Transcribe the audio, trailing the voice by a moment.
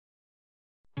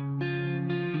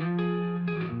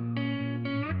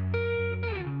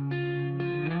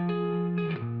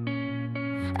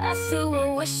I threw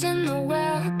a wish in the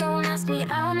well. Don't ask me,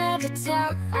 I'll never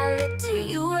tell. I looked to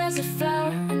you as it fell,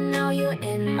 and now you're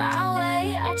in my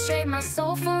way. I trade my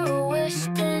soul for a wish,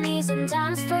 pennies and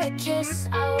dimes for a kiss.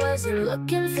 I wasn't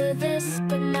looking for this,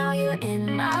 but now you're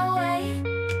in my way.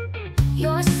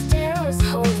 Your stare was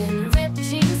holding, ripped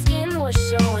jeans, skin was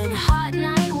showing, hot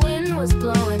night wind was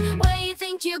blowing. Where you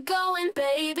think you're going,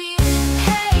 baby?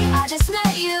 Hey, I just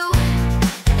met you,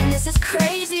 and this is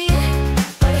crazy,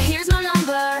 but here's my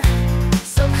number,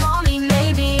 so call me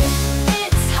maybe.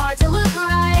 It's hard to look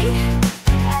right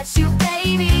at you,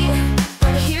 baby,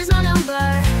 but here's my number,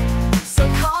 so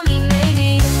call me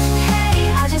maybe.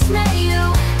 Hey, I just met you,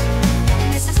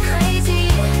 and this is crazy,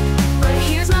 but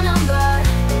here's my number,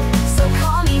 so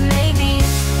call me maybe.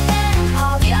 And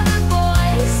all the other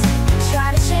boys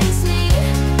try to chase me,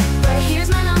 but here's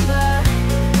my number,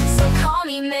 so call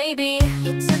me maybe.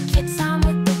 You took your time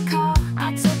with the call,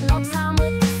 I took no time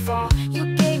with the fall.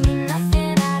 You gave me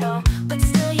nothing at all, but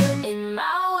still you're in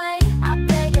my way. I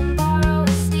beg and borrow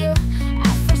and steal,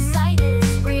 at first sight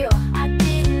it's real. I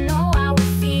didn't know I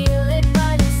would feel it,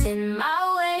 but it's in my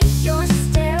way. Your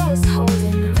stare was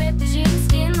holding, ripped jeans,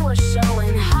 skin was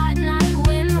showing, hot night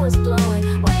wind was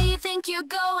blowing. Where you think you're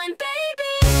going,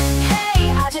 baby? Hey,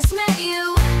 I just met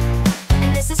you,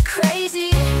 and this is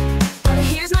crazy, but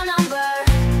here's my number,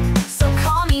 so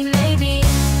call me maybe.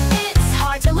 It's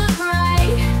hard to look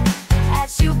right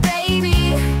at you,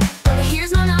 baby, but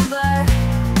here's my number,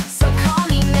 so call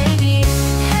me maybe.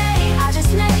 Hey, I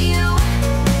just met you,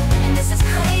 and this is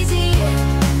crazy,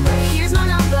 but here's my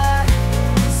number,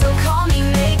 so call me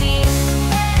maybe.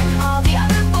 And all the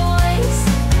other boys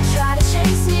try to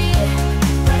chase me,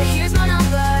 but here's my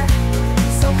number,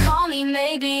 so call me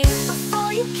maybe.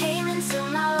 Before you came into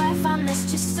my life, I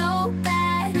missed you so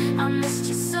bad. I missed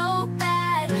you so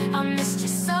bad. I missed you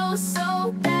so,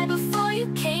 so bad. Before you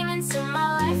came into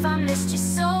my life, I missed you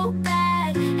so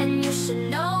bad, and you should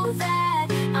know that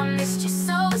I missed you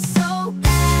so, so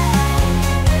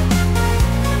bad.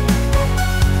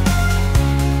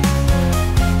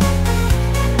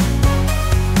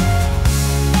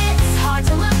 It's hard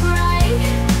to look right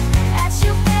at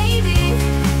you, baby,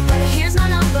 but here's my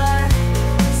number,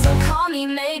 so call me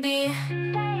maybe.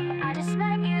 I just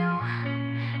met you,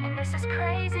 and this is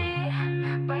crazy,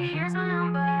 but here's my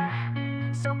number,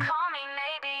 so call me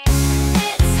maybe.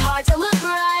 It's hard to look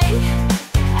right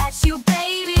at you,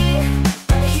 baby,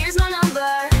 but here's my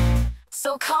number,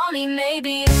 so call me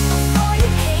maybe. Before you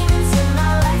came into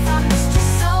my life, I missed you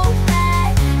so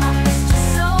bad. I missed you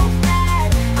so bad.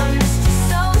 I missed you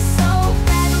so, so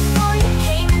bad. Before you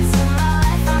came into my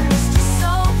life, I missed you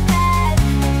so bad,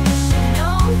 and you should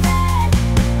know that,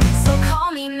 so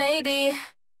call me maybe.